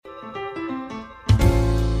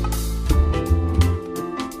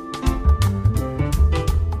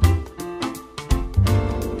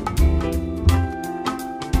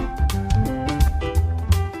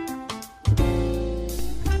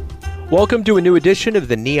Welcome to a new edition of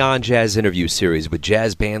the Neon Jazz Interview Series with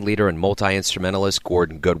jazz band leader and multi-instrumentalist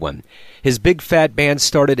Gordon Goodwin. His Big Fat Band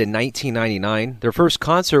started in 1999. Their first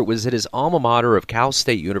concert was at his alma mater of Cal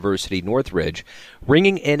State University, Northridge,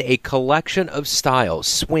 bringing in a collection of styles: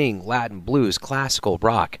 swing, Latin, blues, classical,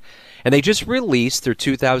 rock. And they just released their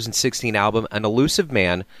 2016 album, An Elusive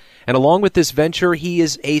Man. And along with this venture, he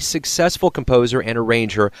is a successful composer and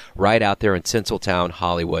arranger right out there in Tinseltown,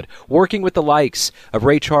 Hollywood, working with the likes of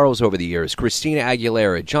Ray Charles over the years, Christina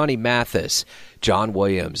Aguilera, Johnny Mathis, John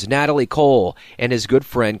Williams, Natalie Cole, and his good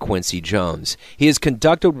friend Quincy Jones. He has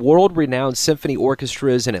conducted world-renowned symphony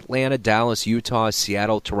orchestras in Atlanta, Dallas, Utah,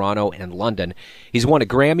 Seattle, Toronto, and London. He's won a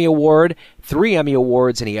Grammy Award, 3 Emmy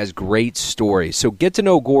Awards, and he has great stories. So get to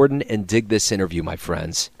know Gordon and dig this interview, my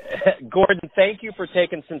friends. Gordon, thank you for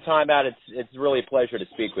taking some time out. It's really a pleasure to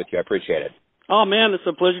speak with you. I appreciate it. Oh, man, it's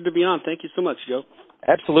a pleasure to be on. Thank you so much, Joe.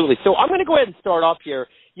 Absolutely. So I'm going to go ahead and start off here.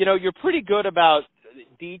 You know, you're pretty good about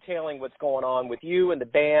detailing what's going on with you and the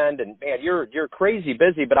band, and man, you're crazy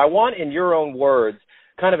busy, but I want, in your own words,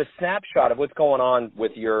 kind of a snapshot of what's going on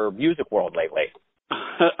with your music world lately.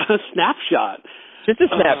 A snapshot? Just a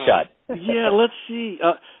snapshot. Yeah, let's see.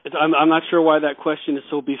 I'm not sure why that question is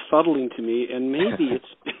so befuddling to me, and maybe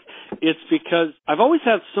it's because I've always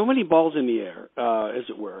had so many balls in the air, as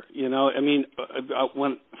it were. You know, I mean,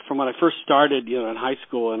 when I first started, you know, in high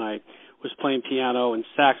school, and I was playing piano and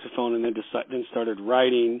saxophone, and then started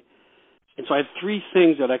writing, and so I had 3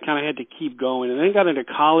 things that I kind of had to keep going, and then got into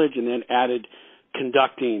college, and then added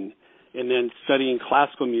conducting, and then studying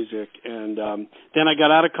classical music, and then I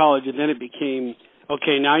got out of college, and then it became,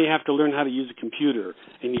 okay, now you have to learn how to use a computer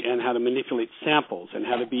and how to manipulate samples and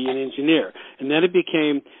how to be an engineer. And then it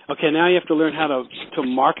became, okay, now you have to learn how to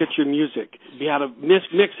market your music, how to mix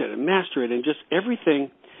it and master it, and just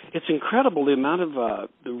everything. It's incredible the amount of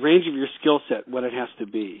the range of your skill set, what it has to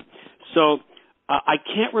be. So I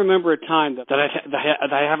can't remember a time that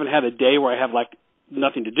I haven't had a day where I have like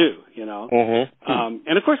nothing to do, you know. Mm-hmm.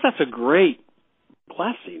 And of course that's a great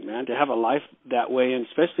blessing, man, to have a life that way, and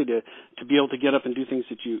especially to be able to get up and do things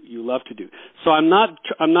that you love to do. So I'm not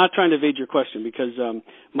trying to evade your question, because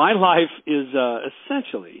my life is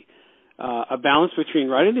essentially a balance between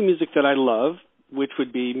writing the music that I love, which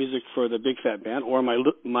would be music for the Big Fat Band or my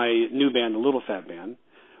new band, the Little Fat Band,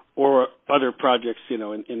 or other projects, you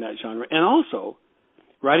know, in that genre, and also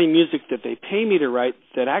writing music that they pay me to write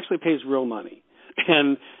that actually pays real money,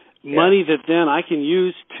 and money that then I can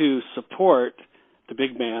use to support the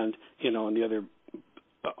big band, you know, and the other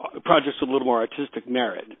projects with a little more artistic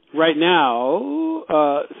merit. Right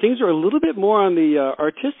now, things are a little bit more on the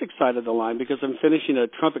artistic side of the line, because I'm finishing a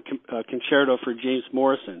trumpet concerto for James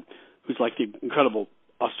Morrison, who's like the incredible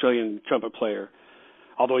Australian trumpet player,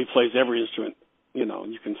 although he plays every instrument, you know,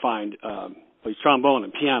 you can find. Plays trombone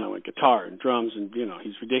and piano and guitar and drums, and, you know,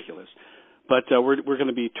 he's ridiculous. But we're going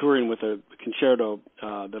to be touring with a concerto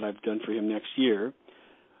that I've done for him next year.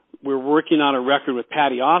 We're working on a record with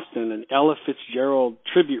Patty Austin, an Ella Fitzgerald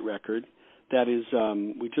tribute record. That is,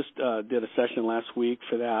 we just did a session last week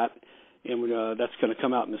for that, and that's going to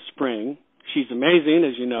come out in the spring. She's amazing,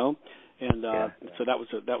 as you know, and so that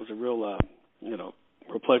was a real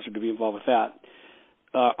real pleasure to be involved with that.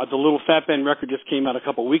 The Little Fat Band record just came out a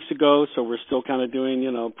couple of weeks ago, so we're still kind of doing,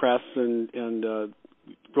 you know, press and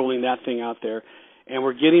rolling that thing out there. And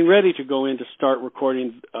we're getting ready to go in to start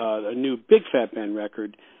recording a new Big Fat Band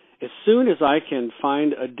record as soon as I can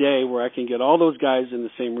find a day where I can get all those guys in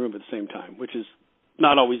the same room at the same time, which is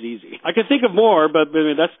not always easy. I can think of more, but I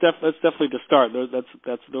mean, that's definitely the start.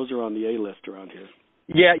 Those are on the A list around here.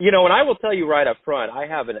 Yeah, you know, and I will tell you right up front, I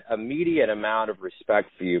have an immediate amount of respect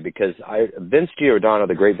for you, because Vince Giordano,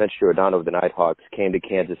 the great Vince Giordano of the Nighthawks, came to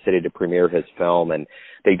Kansas City to premiere his film, and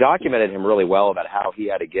they documented him really well about how he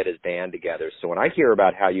had to get his band together. So when I hear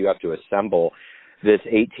about how you have to assemble this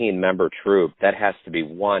 18-member troupe, that has to be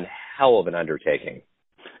one hell of an undertaking.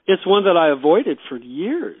 It's one that I avoided for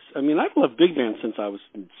years. I mean, I've loved big band since I was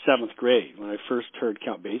in 7th grade when I first heard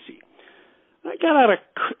Count Basie. I got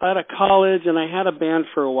out of college, and I had a band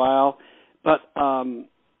for a while, but I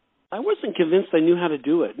wasn't convinced I knew how to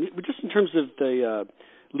do it. Just in terms of the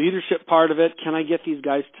leadership part of it, can I get these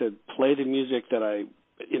guys to play the music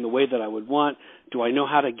in the way that I would want? Do I know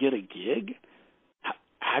how to get a gig?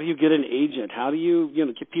 How do you get an agent? How do you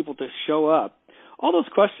get people to show up? All those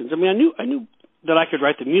questions. I mean, I knew that I could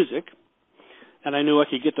write the music, and I knew I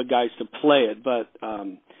could get the guys to play it, but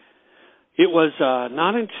it was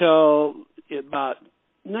not until about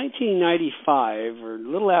 1995 or a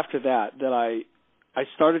little after that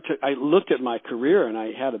I looked at my career, and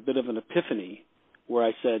I had a bit of an epiphany where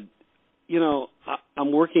I said,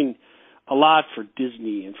 I'm working a lot for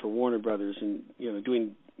Disney and for Warner Brothers, and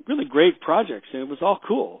doing really great projects, and it was all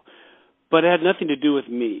cool. But it had nothing to do with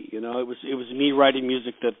me. It was me writing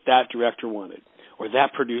music that director wanted, or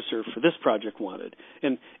that producer for this project wanted.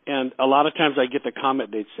 And a lot of times I get the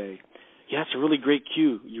comment, they'd say, "Yeah, it's a really great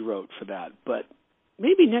cue you wrote for that, but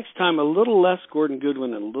maybe next time a little less Gordon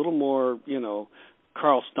Goodwin and a little more,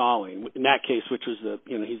 Carl Stalling." In that case, which was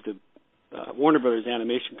he's the Warner Brothers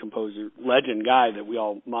animation composer, legend guy that we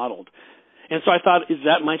all modeled. And so I thought, is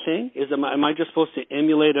that my thing? Am I just supposed to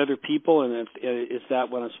emulate other people? And is that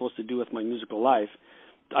what I'm supposed to do with my musical life?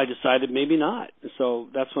 I decided maybe not. So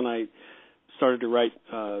that's when I started to write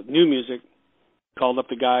new music, called up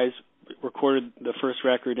the guys, recorded the first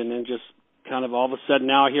record, and then just kind of all of a sudden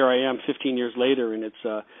now here I am 15 years later, and it's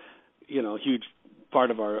a huge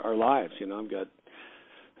part of our lives. I've got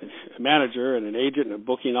a manager and an agent and a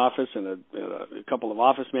booking office and a couple of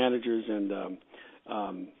office managers, and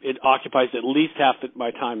it occupies at least half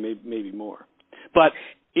my time, maybe more. But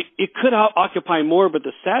it could occupy more, but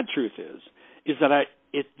the sad truth is that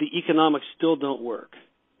the economics still don't work.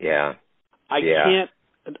 Yeah. I can't,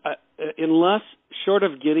 unless short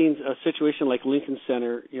of getting a situation like Lincoln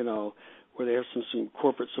Center, where they have some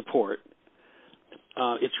corporate support,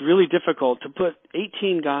 it's really difficult to put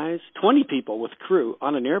 18 guys, 20 people with crew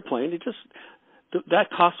on an airplane. That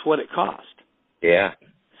costs what it cost. Yeah.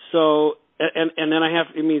 So, and then I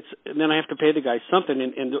have to pay the guys something,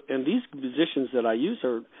 and these musicians that I use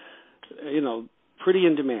are, pretty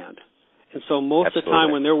in demand. And so most Absolutely. of the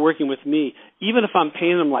time when they're working with me, even if I'm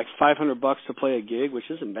paying them like $500 to play a gig, which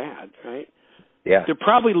isn't bad, right? Yeah. They're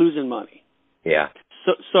probably losing money. Yeah.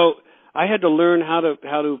 So I had to learn how to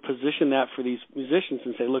position that for these musicians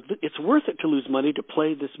and say, look, it's worth it to lose money to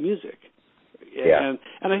play this music. Yeah.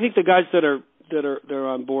 And I think the guys that are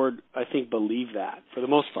on board, I think, believe that for the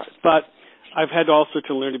most part. But I've had also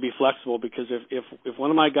to learn to be flexible, because if one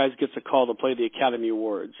of my guys gets a call to play the Academy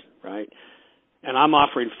Awards, right, and I'm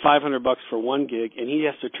offering $500 for one gig, and he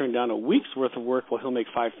has to turn down a week's worth of work, well, he'll make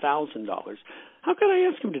 $5,000. How can I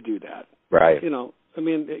ask him to do that? Right.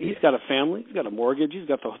 He's got a family, he's got a mortgage, he's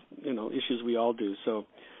got the issues we all do. So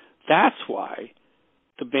that's why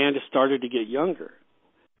the band has started to get younger.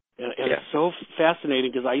 And it's so fascinating,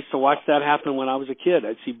 because I used to watch that happen when I was a kid.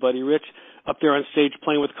 I'd see Buddy Rich up there on stage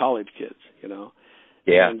playing with college kids,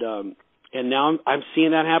 Yeah. And now I'm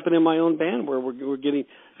seeing that happen in my own band, where we're getting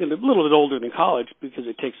a little bit older than college, because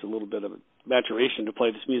it takes a little bit of maturation to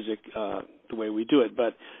play this music the way we do it.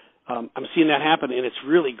 But I'm seeing that happen, and it's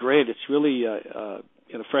really great. It's really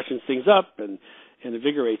freshens things up and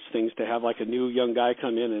invigorates things to have like a new young guy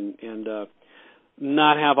come in and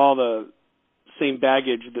not have all the same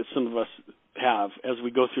baggage that some of us have as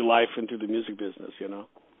we go through life and through the music business,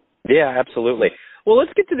 Yeah, absolutely. Well,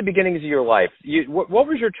 let's get to the beginnings of your life. What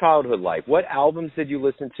was your childhood like? What albums did you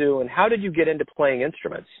listen to, and how did you get into playing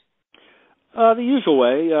instruments? The usual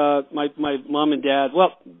way. My mom and dad,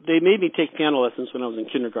 they made me take piano lessons when I was in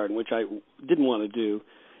kindergarten, which I didn't want to do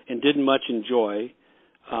and didn't much enjoy.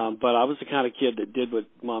 But I was the kind of kid that did what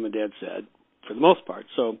mom and dad said for the most part.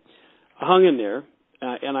 So I hung in there,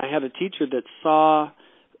 and I had a teacher that saw,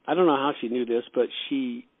 I don't know how she knew this, but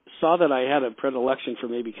she saw that I had a predilection for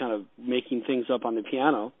maybe kind of making things up on the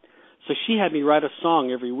piano. So she had me write a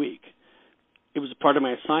song every week. It was a part of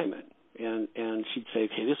my assignment. And she'd say,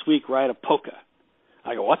 okay, this week write a polka.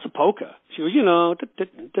 I go, what's a polka? She goes, she'd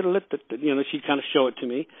kind of show it to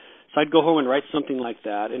me. So I'd go home and write something like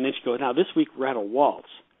that. And then she'd go, now this week write a waltz.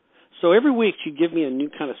 So every week she'd give me a new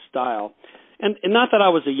kind of style. And not that I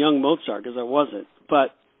was a young Mozart, because I wasn't,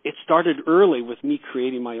 but it started early with me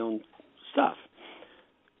creating my own stuff,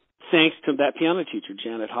 thanks to that piano teacher,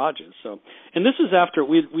 Janet Hodges. So, and this is after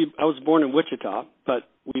I was born in Wichita, but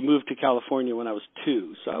we moved to California when I was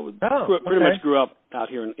 2. So I pretty much grew up out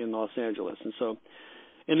here in Los Angeles.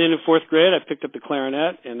 And then in 4th grade, I picked up the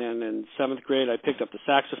clarinet, and then in 7th grade, I picked up the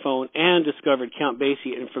saxophone and discovered Count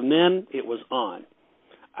Basie. And from then, it was on.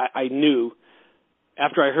 I knew,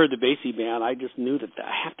 after I heard the Basie band, I just knew that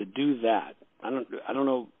I have to do that. I don't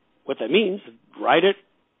know what that means. Write it,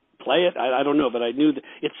 play it. I don't know, but I knew that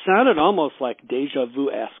it sounded almost like deja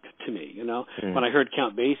vu-esque to me. When I heard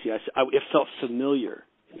Count Basie, it felt familiar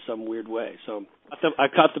in some weird way. So I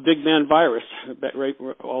caught the big band virus right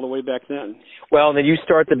all the way back then. Well, and then you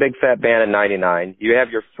start the Big Fat Band in '99. You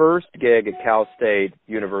have your first gig at Cal State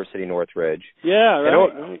University Northridge. Yeah,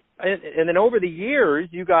 right. And then over the years,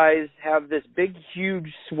 you guys have this big,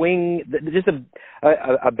 huge swing, just a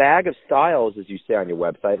bag of styles, as you say on your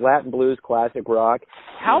website, Latin blues, classic rock.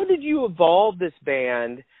 How did you evolve this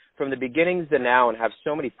band from the beginnings to now and have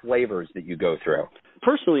so many flavors that you go through?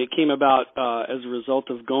 personally, it came about as a result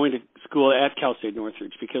of going to school at Cal State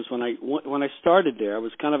Northridge, because when I started there, I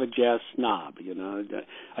was kind of a jazz snob. You know,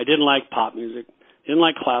 I didn't like pop music, didn't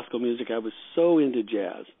like classical music. I was so into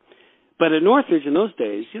jazz. But at Northridge in those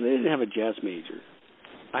days, they didn't have a jazz major.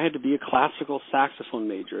 I had to be a classical saxophone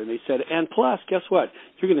major, and they said, and plus, guess what?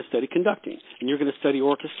 You're going to study conducting, and you're going to study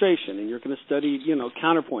orchestration, and you're going to study,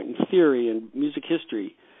 counterpoint and theory and music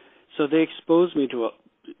history. So they exposed me to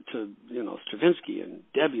Stravinsky and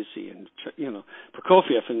Debussy and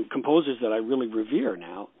Prokofiev and composers that I really revere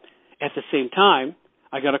now. At the same time,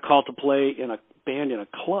 I got a call to play in a band in a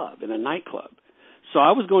club, in a nightclub. So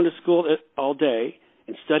I was going to school all day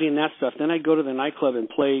and studying that stuff. Then I'd go to the nightclub and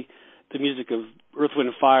play the music of Earth, Wind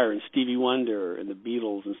 & Fire and Stevie Wonder and the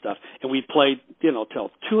Beatles and stuff. And we'd play, till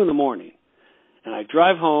 2 in the morning. And I'd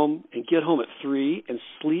drive home and get home at 3 and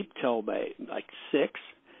sleep till like 6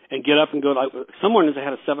 and get up and go. Some mornings I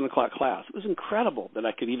had a 7 o'clock class. It was incredible that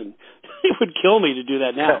I could even, it would kill me to do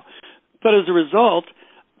that now. But as a result,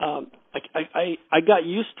 I got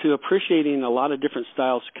used to appreciating a lot of different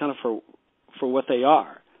styles kind of for what they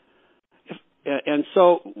are. And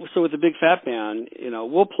so with the Big Fat Band,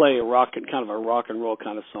 we'll play a rock and roll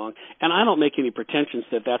kind of song, and I don't make any pretensions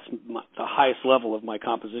that that's the highest level of my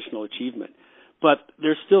compositional achievement. But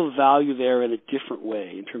there's still value there in a different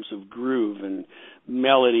way in terms of groove and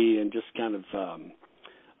melody and just kind of a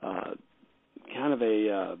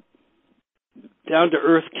down to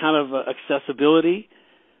earth kind of accessibility.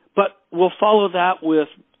 But we'll follow that with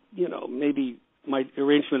maybe my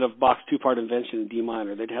arrangement of Bach's 2-part invention in D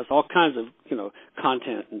minor that has all kinds of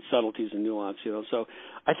content and subtleties and nuance. So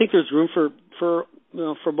I think there's room for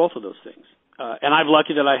both of those things. And I'm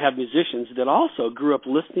lucky that I have musicians that also grew up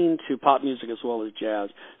listening to pop music as well as jazz,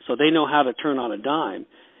 so they know how to turn on a dime.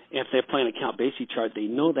 If they're playing a Count Basie chart, they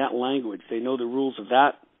know that language. They know the rules of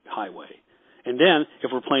that highway. And then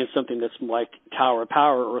if we're playing something that's like Tower of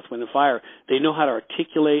Power or Earth, Wind & Fire, they know how to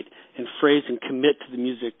articulate and phrase and commit to the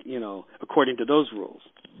music, according to those rules.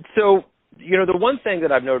 So, the one thing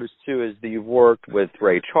that I've noticed, too, is that you've worked with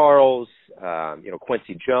Ray Charles,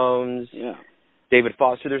 Quincy Jones, David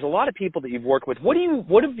Foster. There's a lot of people that you've worked with. What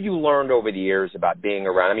have you learned over the years about being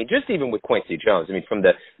around? I mean, just even with Quincy Jones, from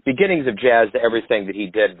the beginnings of jazz to everything that he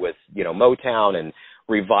did with, Motown and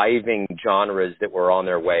reviving genres that were on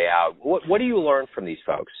their way out. What do you learn from these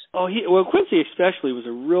folks? Quincy especially was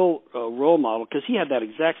a real role model, because he had that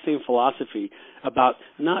exact same philosophy about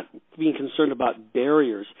not being concerned about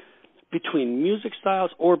barriers between music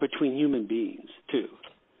styles or between human beings too.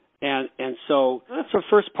 And so that's the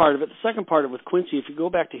first part of it. The second part of it with Quincy, if you go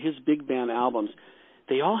back to his big band albums,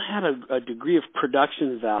 they all had a degree of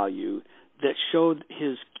production value that showed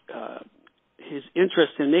his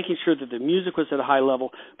interest in making sure that the music was at a high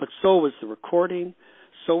level, but so was the recording,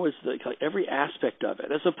 so was every aspect of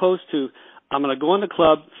it, as opposed to, I'm going to go in the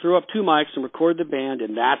club, throw up 2 mics and record the band,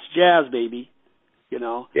 and that's jazz, baby.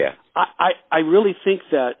 Yeah. I really think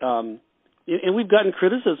that, and we've gotten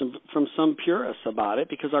criticism from some purists about it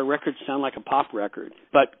because our records sound like a pop record.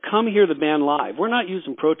 But come hear the band live. We're not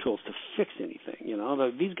using Pro Tools to fix anything.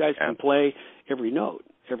 These guys can play every note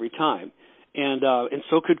every time. And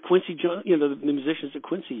so could Quincy Jones, the musicians that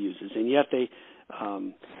Quincy uses, and yet they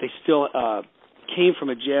still came from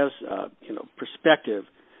a jazz, perspective,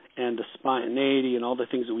 and the spontaneity and all the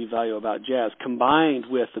things that we value about jazz, combined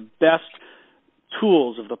with the best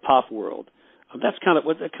tools of the pop world. That's kind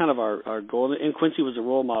of our goal. And Quincy was a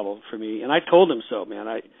role model for me, and I told him so. Man,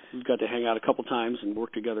 we've got to hang out a couple times and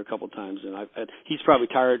work together a couple times, and he's probably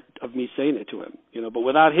tired of me saying it to him, But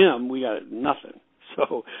without him, we got nothing.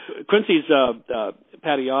 So Quincy's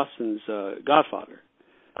Patty Austin's godfather.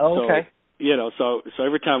 Oh, okay. So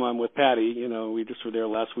every time I'm with Patty, we just were there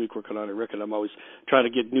last week working on a record. I'm always trying to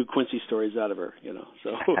get new Quincy stories out of her,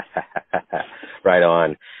 So right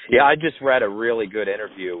on. Yeah, I just read a really good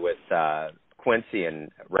interview with Quincy and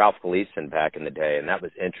Ralph Gleason back in the day, and that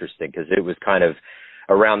was interesting because it was kind of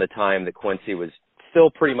around the time that Quincy was still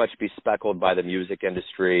pretty much bespeckled by the music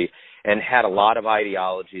industry and had a lot of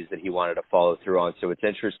ideologies that he wanted to follow through on. So it's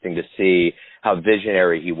interesting to see how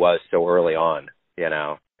visionary he was so early on,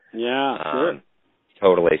 Yeah, sure.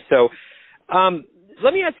 Totally. So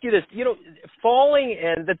let me ask you this. Falling,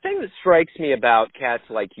 and the thing that strikes me about cats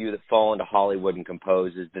like you that fall into Hollywood and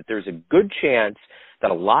compose is that there's a good chance that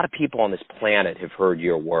a lot of people on this planet have heard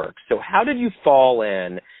your work. So how did you fall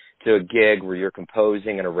in to a gig where you're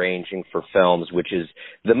composing and arranging for films, which is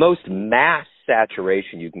the most mass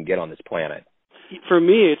saturation you can get on this planet? For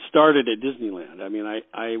me, it started at Disneyland.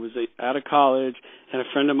 I was out of college, and a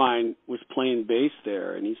friend of mine was playing bass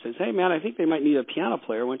there, and he says, "Hey, man, I think they might need a piano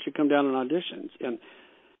player. Why don't you come down and audition?" And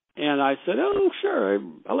And I said, oh, sure,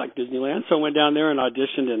 I like Disneyland. So I went down there and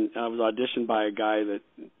auditioned, and I was auditioned by a guy that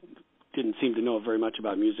didn't seem to know very much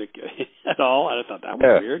about music at all. I thought that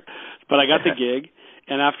was weird. But I got the gig,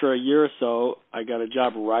 and after a year or so, I got a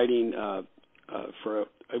job writing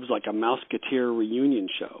it was like a Mouseketeer reunion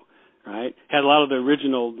show, right? Had a lot of the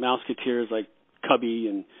original Mouseketeers like Cubby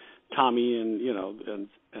and Tommy and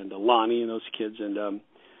Lonnie and those kids, and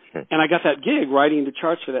I got that gig writing the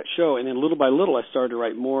charts for that show, and then little by little I started to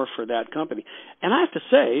write more for that company. And I have to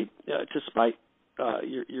say, despite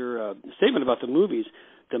your statement about the movies,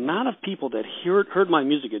 the amount of people that heard my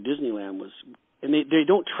music at Disneyland was, and they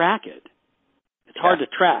don't track it. It's hard to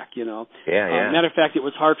track, Matter of fact, it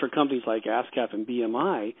was hard for companies like ASCAP and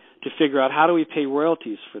BMI to figure out how do we pay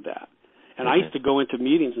royalties for that. And I used to go into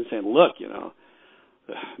meetings and say, look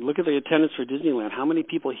at the attendance for Disneyland. How many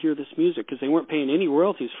people hear this music? Because they weren't paying any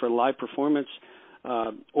royalties for live performance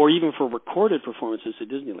or even for recorded performances at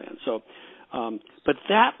Disneyland. So, but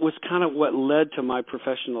that was kind of what led to my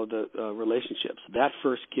professional relationships, that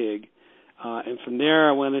first gig. And from there,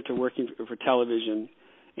 I went into working for television.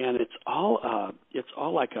 And it's all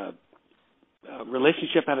like a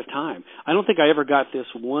relationship at a time. I don't think I ever got this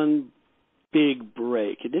one big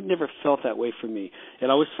break. It never felt that way for me. It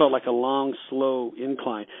always felt like a long, slow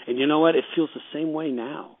incline. And you know what? It feels the same way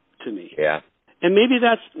now to me. Yeah. And maybe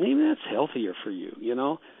that's healthier for you,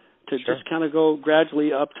 to just kind of go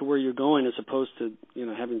gradually up to where you're going, as opposed to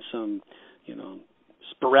having some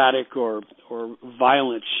sporadic or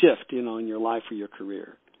violent shift in your life or your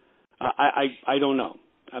career. I don't know.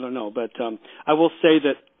 But I will say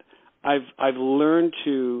that I've learned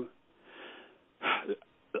to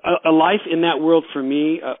a life in that world for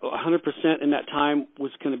me, 100% in that time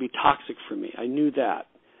was going to be toxic for me. I knew that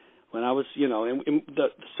when I was, and the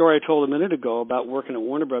story I told a minute ago about working at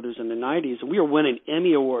Warner Brothers in the 90s, we were winning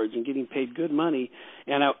Emmy Awards and getting paid good money,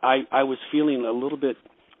 and I was feeling a little bit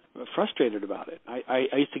frustrated about it. I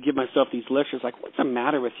used to give myself these lectures like, what's the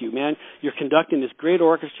matter with you, man? You're conducting this great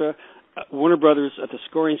orchestra. Warner Brothers at the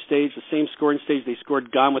scoring stage, the same scoring stage they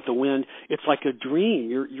scored Gone with the Wind. It's like a dream.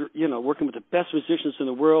 You're working with the best musicians in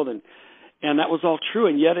the world, and that was all true,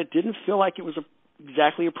 and yet it didn't feel like it was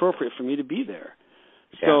exactly appropriate for me to be there.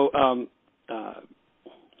 Yeah. So,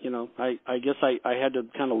 I guess I had to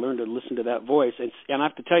kind of learn to listen to that voice, and I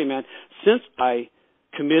have to tell you, man, since I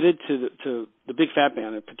committed to the Big Fat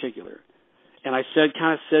Band in particular. And I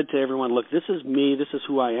kind of said to everyone, look, this is me, this is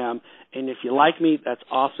who I am, and if you like me, that's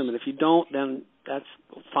awesome, and if you don't, then that's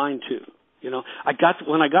fine too.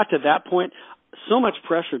 When I got to that point, so much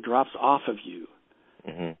pressure drops off of you.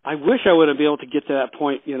 Mm-hmm. I wish I would have been able to get to that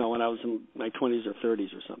point, when I was in my 20s or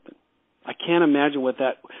 30s or something. I can't imagine what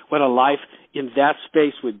a life in that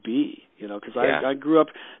space would be, because I grew up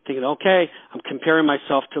thinking, okay, I'm comparing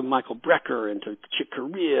myself to Michael Brecker and to Chick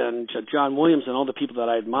Corea and to John Williams and all the people that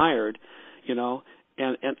I admired. And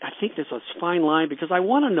I think there's a fine line, because I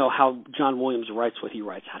want to know how John Williams writes what he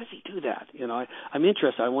writes. How does he do that? I'm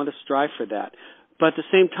interested. I want to strive for that. But at the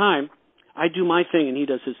same time, I do my thing and he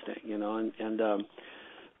does his thing, and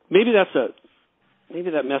maybe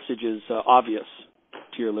that message is obvious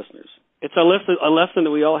to your listeners. It's a lesson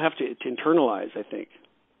that we all have to internalize, I think.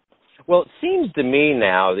 Well, it seems to me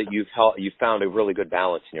now that you've found a really good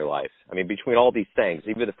balance in your life. I mean, between all these things,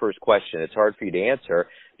 even the first question, it's hard for you to answer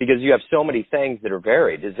because you have so many things that are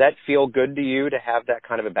varied. Does that feel good to you to have that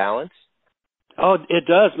kind of a balance? Oh, it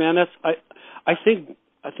does, man. I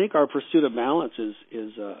think our pursuit of balance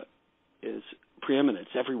is preeminent.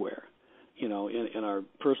 It's everywhere. In our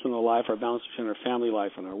personal life, our balance between our family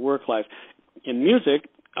life and our work life. In music,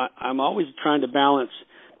 I'm always trying to balance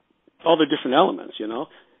all the different elements.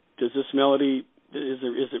 Does this melody is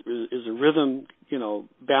a rhythm,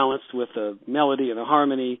 balanced with a melody and a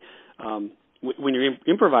harmony? When you're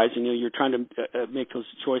improvising, you're trying to make those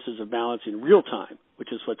choices of balance in real time, which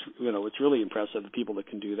is what's really impressive, the people that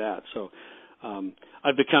can do that. So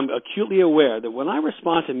I've become acutely aware that when I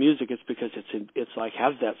respond to music, it's because it's like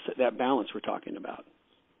has that balance we're talking about.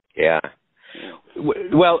 Yeah.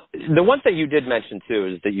 Well, the one thing you did mention too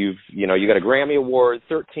is that you got a Grammy Award,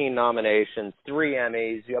 13 nominations, 3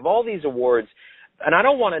 Emmys. You have all these awards, and I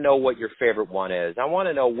don't want to know what your favorite one is. I want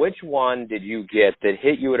to know which one did you get that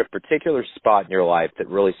hit you at a particular spot in your life that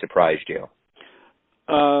really surprised you.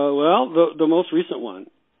 Well, the most recent one,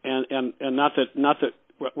 and not that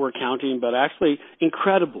we're counting, but actually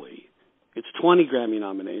incredibly, it's 20 Grammy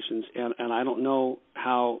nominations, and I don't know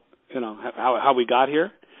how we got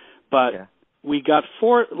here, but. Yeah. We got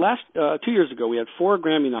 4 2 years ago. We had 4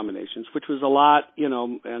 Grammy nominations, which was a lot,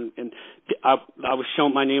 and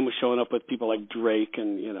my name was showing up with people like Drake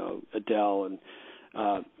and Adele,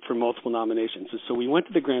 for multiple nominations. And so we went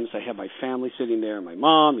to the Grammys. I had my family sitting there, my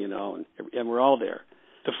mom, and we're all there.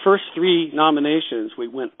 The first 3 nominations, we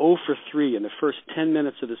went 0 for 3 in the first 10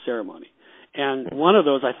 minutes of the ceremony. And one of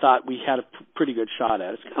those I thought we had a pretty good shot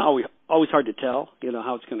at. It's kind of always hard to tell,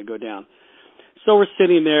 how it's going to go down. So we're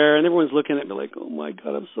sitting there, and everyone's looking at me like, oh, my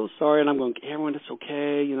God, I'm so sorry. And I'm going, everyone, it's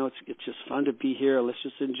okay. It's just fun to be here. Let's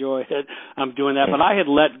just enjoy it. I'm doing that. But I had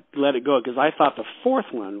let it go because I thought the fourth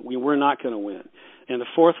one we were not going to win. And the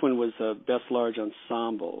fourth one was Best Large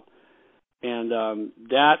Ensemble. And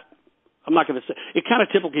that, I'm not going to say, it kind of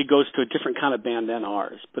typically goes to a different kind of band than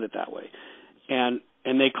ours, put it that way. And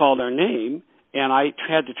they called our name. And I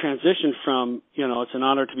had to transition from, it's an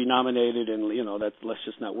honor to be nominated, and let's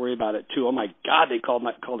just not worry about it. To, oh my God, they called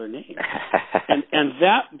her name. and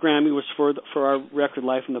that Grammy was for our record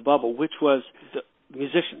Life in the Bubble, which was the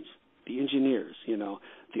musicians, the engineers,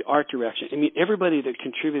 the art direction. I mean, everybody that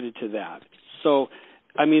contributed to that. So,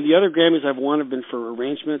 I mean, the other Grammys I've won have been for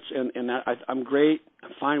arrangements, and that, I'm great,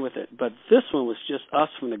 I'm fine with it. But this one was just us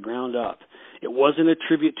from the ground up. It wasn't a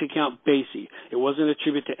tribute to Count Basie. It wasn't a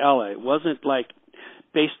tribute to Ella. It wasn't like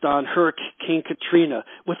based on Hurricane Katrina.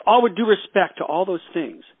 With all due respect to all those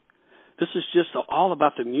things, this is just all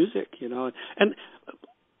about the music, And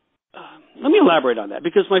let me elaborate on that,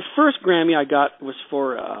 because my first Grammy I got was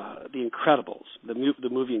for The Incredibles, the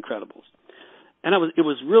movie Incredibles. And it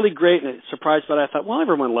was really great and surprised, but I thought, well,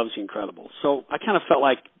 everyone loves The Incredibles. So I kind of felt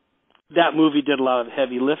like that movie did a lot of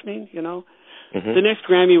heavy lifting, Mm-hmm. The next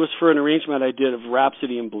Grammy was for an arrangement I did of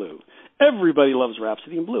Rhapsody in Blue. Everybody loves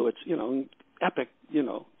Rhapsody in Blue. It's, epic,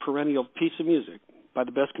 perennial piece of music by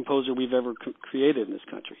the best composer we've ever created in this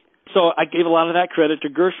country. So I gave a lot of that credit to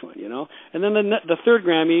Gershwin, And then the third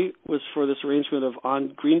Grammy was for this arrangement of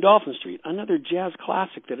On Green Dolphin Street, another jazz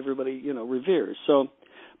classic that everybody, reveres. So,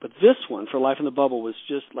 but this one for Life in the Bubble was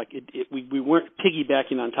just like we weren't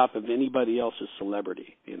piggybacking on top of anybody else's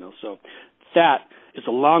celebrity, So that is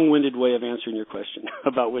a long-winded way of answering your question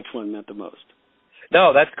about which one meant the most.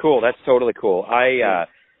 No, that's cool. That's totally cool.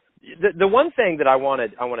 The one thing that I want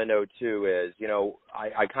to know too is,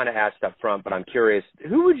 I kind of asked up front, but I'm curious,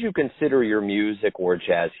 who would you consider your music or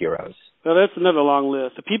jazz heroes? Well, that's another long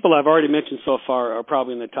list. The people I've already mentioned so far are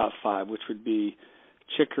probably in the top 5, which would be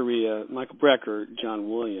Chick Corea, Michael Brecker, John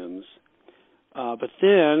Williams. But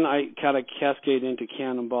then I kind of cascade into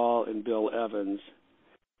Cannonball and Bill Evans.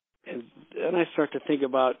 And then I start to think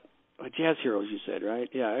about jazz heroes, you said, right?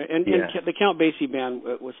 Yeah. And the Count Basie band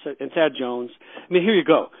was, and Thad Jones. I mean, here you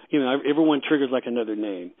go. Everyone triggers like another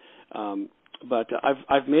name. But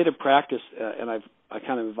I've made a practice, and I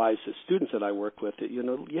kind of advise the students that I work with that, you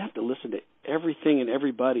have to listen to everything and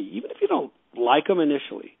everybody, even if you don't like them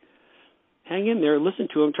initially. Hang in there, listen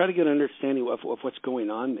to them, try to get an understanding of what's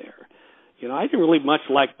going on there. I didn't really much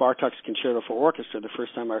like Bartok's Concerto for Orchestra the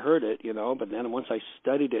first time I heard it, but then once I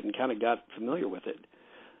studied it and kind of got familiar with it,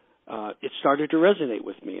 it started to resonate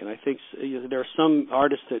with me. And I think there are some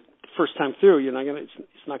artists that first time through,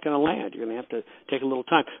 it's not going to land. You're going to have to take a little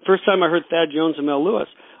time. First time I heard Thad Jones and Mel Lewis,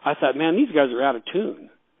 I thought, man, these guys are out of tune.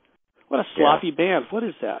 What a sloppy band. What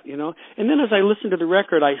is that, And then as I listened to the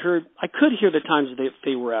record, I could hear the times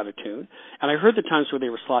they were out of tune, and I heard the times where they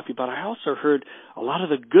were sloppy, but I also heard a lot of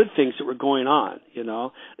the good things that were going on,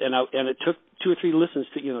 and it took 2 or 3 listens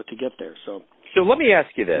to get there. So let me ask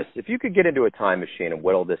you this. If you could get into a time machine and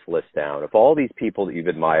whittle this list down, of all these people that you've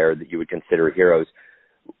admired that you would consider heroes,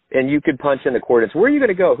 and you could punch in the coordinates, where are you going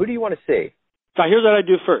to go? Who do you want to see? So here's what I'd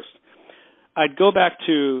do first. I'd go back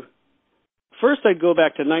to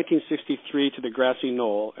 1963 to the Grassy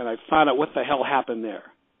Knoll, and I'd find out what the hell happened there.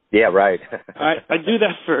 Yeah, right. I'd do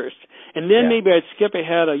that first. And then maybe I'd skip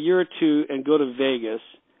ahead a year or two and go to Vegas,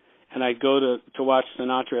 and I'd go to watch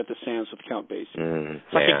Sinatra at the Sands with Count Basie.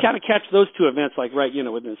 So I could kind of catch those 2 events, like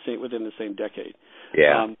within the same decade.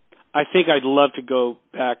 Yeah. I think I'd love to go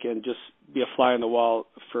back and just be a fly on the wall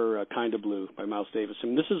for Kinda Blue by Miles Davis.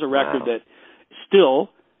 And this is a record that still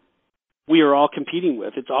we are all competing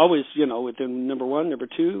with. It's always, within number 1, number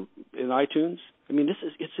 2 in iTunes. I mean,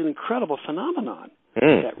 it's an incredible phenomenon,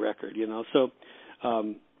 that record, So,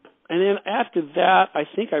 and then after that, I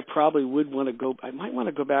think I probably I might want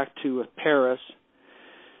to go back to Paris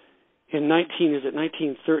in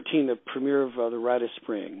 1913, the premiere of The Rite of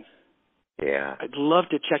Spring. Yeah. I'd love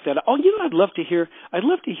to check that out. Oh, I'd love to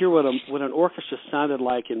hear what an orchestra sounded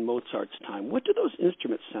like in Mozart's time. What do those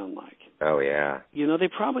instruments sound like? Oh, yeah.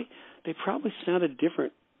 They probably sounded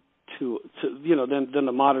different than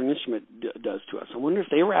the modern instrument does to us. I wonder if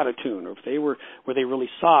they were out of tune, or if were they really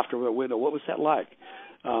soft, or what was that like?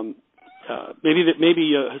 Maybe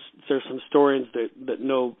there's some historians that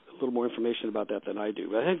know little more information about that than I do.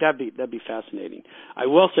 But I think that'd be fascinating. I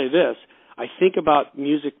will say this: I think about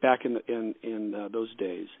music back in those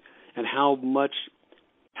days, and how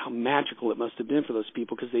magical it must have been for those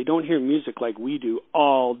people, because they don't hear music like we do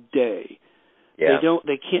all day. Yeah.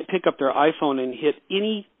 They can't pick up their iPhone and hear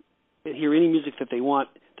any music that they want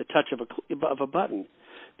the touch of a button.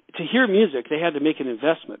 To hear music, they had to make an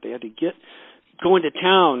investment. They had to go into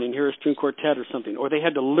town and hear a string quartet or something, or they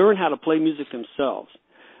had to learn how to play music themselves.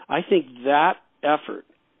 I think that effort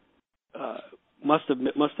must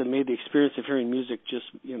have made the experience of hearing music just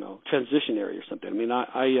transitionary or something. I mean,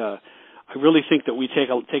 I really think that we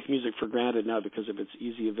take music for granted now because of its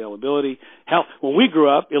easy availability. Hell, when we grew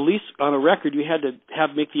up, at least on a record, you had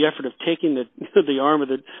to make the effort of taking the arm of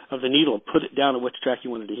the needle and put it down on which track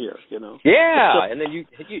you wanted to hear. Yeah, and then you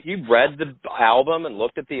read the album and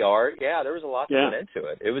looked at the art. Yeah, there was a lot that went into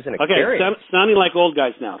it. It was an experience. Okay, sounding like old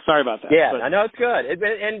guys now. Sorry about that. Yeah, I know, it's good.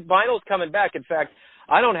 And vinyl's coming back. In fact,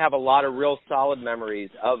 I don't have a lot of real solid memories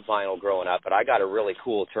of vinyl growing up, but I got a really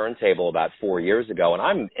cool turntable about 4 years ago, and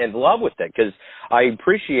I'm in love with it because I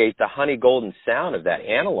appreciate the honey golden sound of that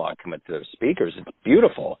analog coming through those speakers. It's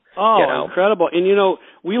beautiful. Oh, incredible. And,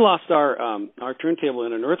 we lost our turntable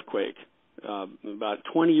in an earthquake about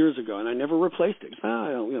 20 years ago, and I never replaced it.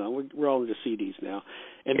 We're all into CDs now.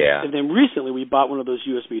 And then recently we bought one of those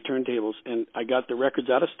USB turntables, and I got the records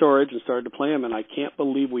out of storage and started to play them, and I can't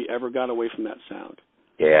believe we ever got away from that sound.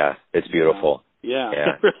 Yeah, it's beautiful. Yeah,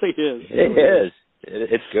 it really is. It is.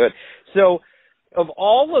 It's good. So, of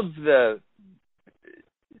all of the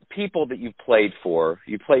people that you played for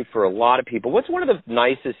a lot of people. What's one of the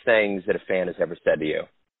nicest things that a fan has ever said to you?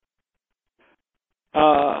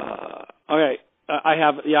 Okay, I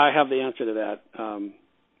have the answer to that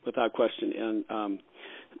without question. And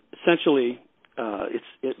essentially,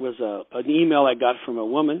 it was an email I got from a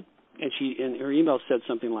woman, and her email said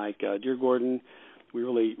something like, "Dear Gordon, we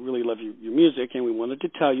really, really love your music, and we wanted to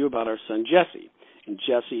tell you about our son Jesse." And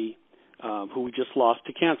Jesse, who we just lost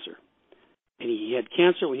to cancer, and he had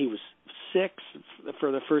cancer when he was 6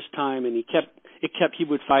 for the first time, and he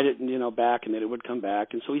would fight it back, and then it would come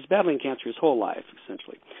back, and so he's battling cancer his whole life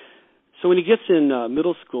essentially. So when he gets in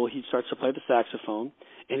middle school, he starts to play the saxophone,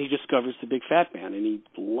 and he discovers the Big Fat Band, and he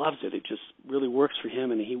loves it. It just really works for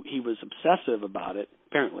him, and he was obsessive about it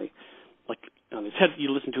apparently. Like on his he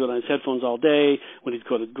listened to it on his headphones all day. When he'd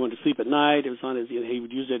going to sleep at night, it was on his. He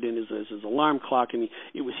would use it in his alarm clock, and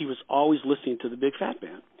he was always listening to the Big Fat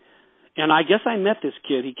Band. And I guess I met this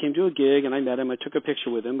kid. He came to a gig, and I met him. I took a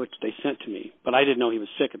picture with him, which they sent to me, but I didn't know he was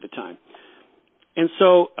sick at the time. And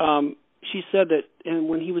so she said that, and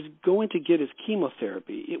when he was going to get his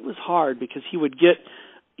chemotherapy, it was hard because he would get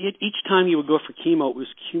each time he would go for chemo, it was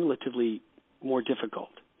cumulatively more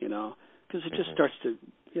difficult, because it just starts to.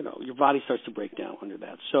 Your body starts to break down under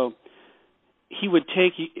that. So he would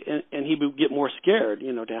and he would get more scared,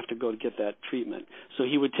 to have to go to get that treatment. So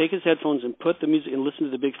he would take his headphones and put the music and listen to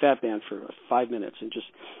the Big Fat Band for 5 minutes and just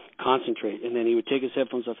concentrate. And then he would take his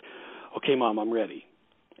headphones off. "Okay, Mom, I'm ready,"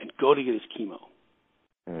 and go to get his chemo.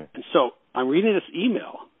 And so I'm reading this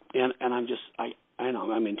email, and I know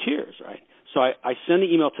I'm in tears, right? So I send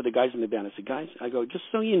the email to the guys in the band. I said, "Guys," I go, "just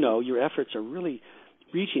so you know, your efforts are really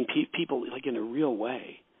reaching people like in a real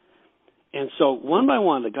way." And so one by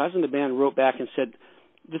one, the guys in the band wrote back and said,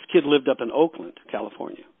 this kid lived up in Oakland,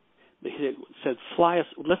 California. They said, "Fly us,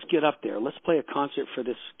 let's get up there. Let's play a concert for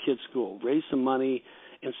this kid's school, raise some money."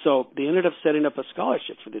 And so they ended up setting up a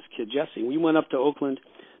scholarship for this kid, Jesse. We went up to Oakland.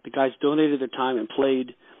 The guys donated their time and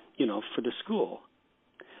played, for the school.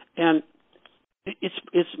 And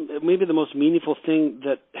it's maybe the most meaningful thing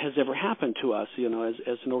that has ever happened to us,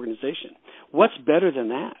 as an organization. What's better than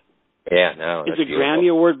that? Yeah, no. Is a Grammy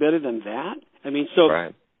Award better than that? I mean, so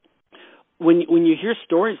right. when you hear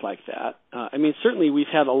stories like that, certainly we've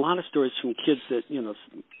had a lot of stories from kids that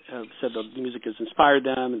have said the music has inspired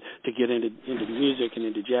them and to get into music and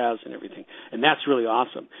into jazz and everything, and that's really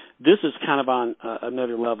awesome. This is kind of on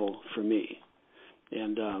another level for me,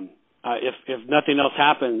 and if nothing else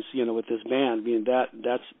happens, with this band,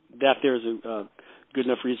 that there's a good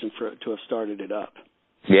enough reason to have started it up.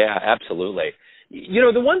 Yeah, absolutely.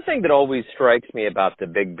 The one thing that always strikes me about the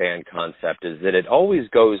big band concept is that it always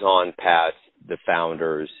goes on past the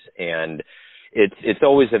founders, and it's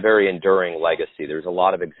always a very enduring legacy. There's a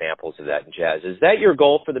lot of examples of that in jazz. Is that your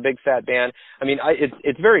goal for the Big Fat Band? I mean,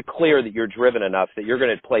 it's very clear that you're driven enough that you're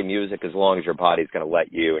going to play music as long as your body's going to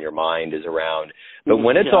let you and your mind is around. But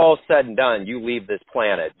when it's all said and done, you leave this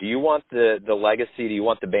planet. Do you want the legacy? Do you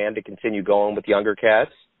want the band to continue going with younger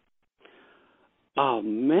cats? Oh,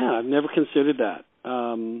 man, I've never considered that.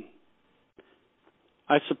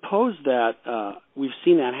 I suppose that we've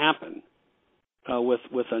seen that happen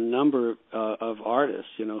with a number of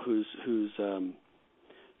artists, whose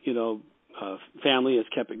family has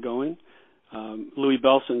kept it going. Louis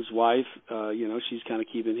Belson's wife, she's kind of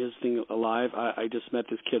keeping his thing alive. I just met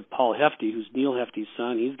this kid, Paul Hefty, who's Neil Hefty's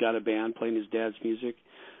son. He's got a band playing his dad's music.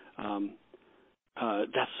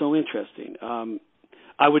 That's so interesting.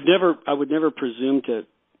 I would never presume to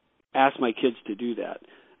ask my kids to do that.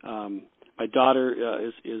 My daughter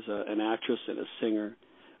is an actress and a singer.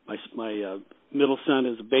 My middle son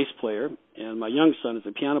is a bass player, and my young son is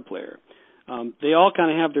a piano player. They all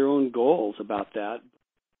kind of have their own goals about that.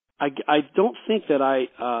 I don't think that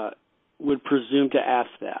I would presume to ask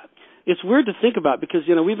that. It's weird to think about because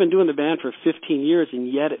we've been doing the band for 15 years,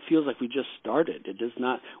 and yet it feels like we just started. It does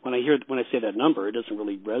not. When I say that number, it doesn't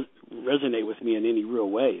really resonate with me in any real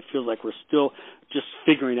way. It feels like we're still just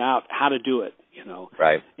figuring out how to do it.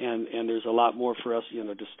 Right. And there's a lot more for us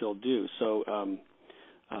to still do. So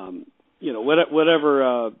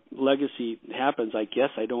whatever legacy happens, I guess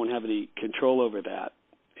I don't have any control over that,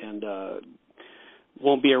 and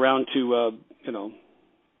won't be around to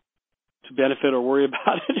to benefit or worry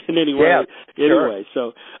about it in any way. Yeah, sure. Anyway,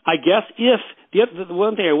 so I guess if the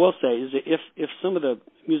one thing I will say is that if some of the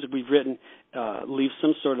music we've written leaves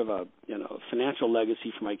some sort of a financial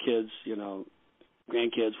legacy for my kids,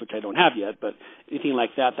 grandkids, which I don't have yet, but anything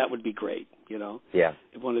like that would be great. Yeah.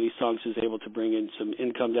 If one of these songs is able to bring in some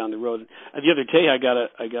income down the road. The other day I got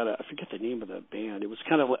I forget the name of the band. It was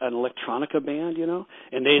kind of an electronica band,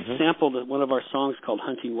 and they had sampled one of our songs called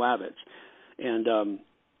Hunting Wabbits, and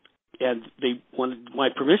they wanted my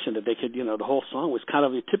permission that they could, the whole song was kind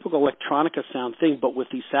of a typical electronica sound thing, but with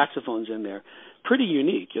these saxophones in there. Pretty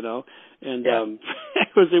unique, and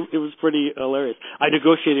it was pretty hilarious. I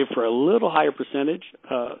negotiated for a little higher percentage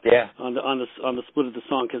on the split of the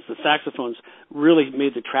song because the saxophones really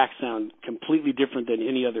made the track sound completely different than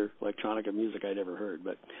any other electronica music I'd ever heard.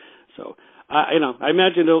 But so I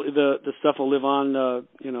imagine the stuff will live on,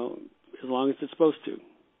 as long as it's supposed to.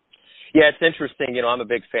 Yeah, it's interesting. I'm a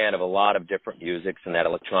big fan of a lot of different musics, and that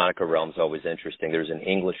electronica realm's always interesting. There's an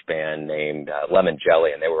English band named Lemon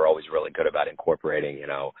Jelly, and they were always really good about incorporating,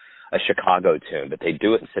 a Chicago tune, but they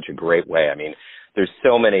do it in such a great way. I mean, there's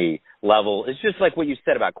so many levels. It's just like what you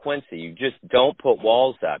said about Quincy. You just don't put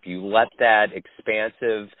walls up. You let that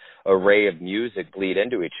expansive array of music bleed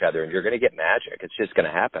into each other, and you're going to get magic. It's just going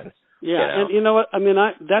to happen. Yeah, and you know what? I mean,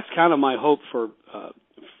 that's kind of my hope for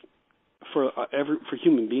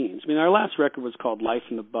human beings. I mean, our last record was called Life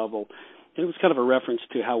in the Bubble, and it was kind of a reference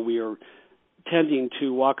to how we are tending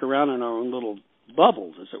to walk around in our own little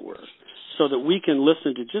bubbles, as it were, so that we can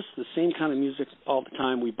listen to just the same kind of music all the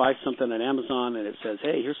time. We buy something on Amazon, and it says,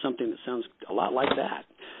 hey, here's something that sounds a lot like that.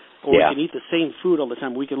 Or we can eat the same food all the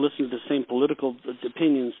time. We can listen to the same political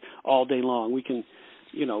opinions all day long. We can,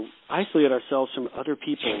 isolate ourselves from other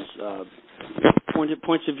people's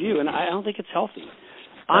points of view, and I don't think it's healthy.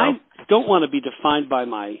 I don't want to be defined by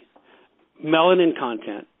my melanin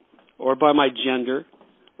content or by my gender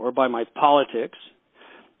or by my politics.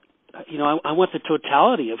 I want the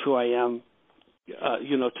totality of who I am,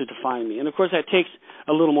 to define me. And of course, that takes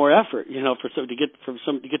a little more effort, to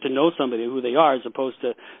get to know somebody who they are, as opposed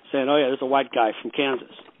to saying, "Oh yeah, there's a white guy from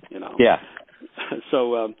Kansas," Yeah.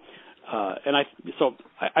 So,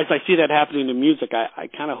 as I see that happening in music, I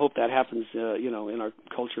kind of hope that happens, in our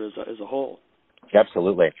culture as a whole.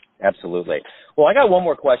 Absolutely. Well, I got one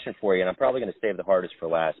more question for you, and I'm probably going to save the hardest for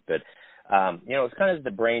last, but it's kind of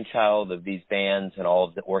the brainchild of these bands and all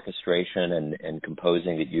of the orchestration and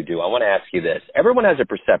composing that you do. I want to ask you this. Everyone has a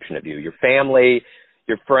perception of you, your family,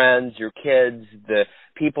 your friends, your kids, the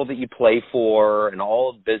people that you play for, and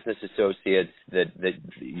all business associates that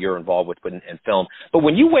you're involved with in film. But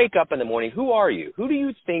when you wake up in the morning, who are you? Who do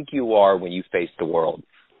you think you are when you face the world?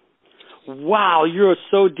 Wow, you're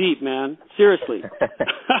so deep, man. Seriously.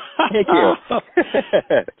 Thank you.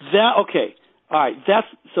 Okay. All right.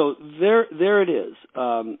 There it is.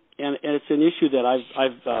 And it's an issue that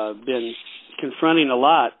I've been confronting a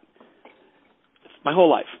lot my whole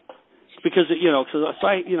life. Because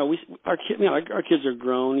our kids are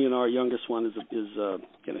grown. Our youngest one is he's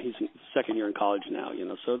in second year in college now.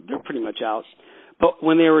 So they're pretty much out. But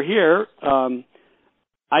when they were here,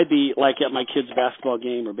 I'd be like at my kids' basketball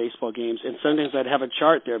game or baseball games, and sometimes I'd have a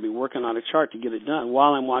chart there. I'd be working on a chart to get it done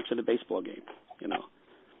while I'm watching a baseball game.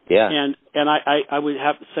 Yeah. And I would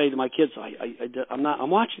have to say to my kids, I'm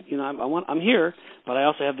watching. I'm here, but I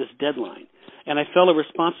also have this deadline, and I felt a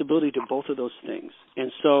responsibility to both of those things.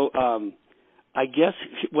 And so I guess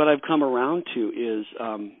what I've come around to is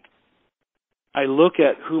I look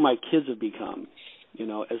at who my kids have become,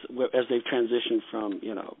 as they've transitioned from,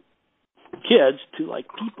 kids to like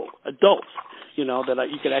people, adults, that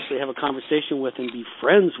you could actually have a conversation with and be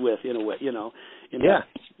friends with in a way, that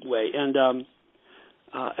way. And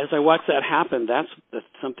as I watch that happen, that's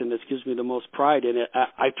something that gives me the most pride in it.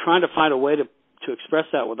 I'm trying to find a way to express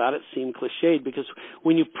that without it seeming cliched, because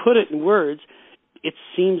when you put it in words, it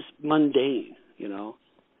seems mundane,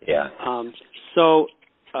 Yeah.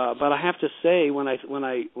 But I have to say, when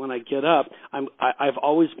I get up, I've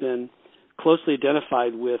always been closely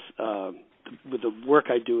identified with the work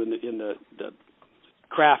I do in the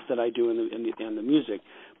craft that I do in the music.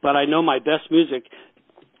 But I know my best music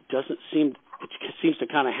seems to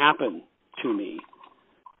kind of happen to me,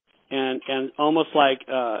 and almost like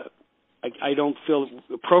I don't feel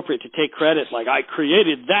appropriate to take credit, like I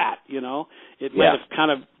created that. It might have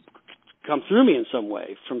kind of come through me in some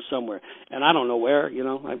way from somewhere, and I don't know where.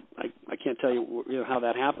 I can't tell you how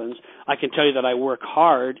that happens. I can tell you that I work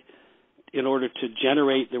hard in order to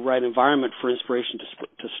generate the right environment for inspiration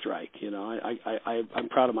to strike. I'm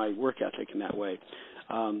proud of my work ethic in that way.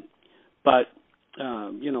 But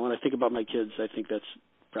when I think about my kids, I think that's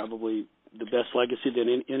probably the best legacy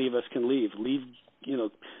that any of us can leave.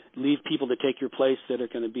 Leave people to take your place that are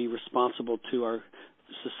going to be responsible to our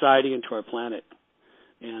society and to our planet.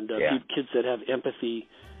 And kids that have empathy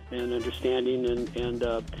and understanding and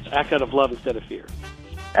act out of love instead of fear.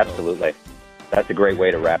 Absolutely. That's a great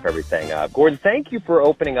way to wrap everything up. Gordon, thank you for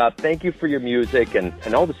opening up. Thank you for your music and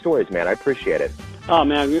all the stories, man. I appreciate it. Oh,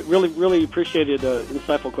 man, really, really appreciated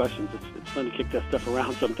insightful questions. It's fun to kick that stuff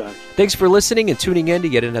around sometimes. Thanks for listening and tuning in to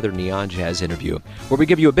yet another Neon Jazz interview, where we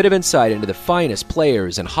give you a bit of insight into the finest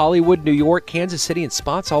players in Hollywood, New York, Kansas City, and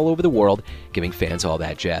spots all over the world, giving fans all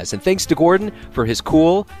that jazz. And thanks to Gordon for his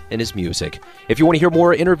cool and his music. If you want to hear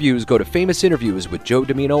more interviews, go to Famous Interviews with Joe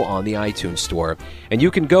Domino on the iTunes Store. And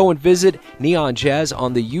you can go and visit Neon Jazz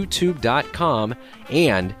on the YouTube.com.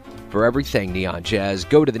 And for everything Neon Jazz,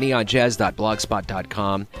 go to the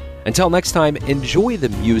neonjazz.blogspot.com. Until next time, enjoy the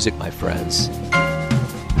music, my friends.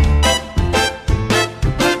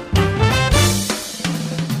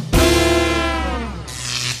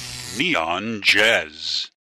 Neon Jazz.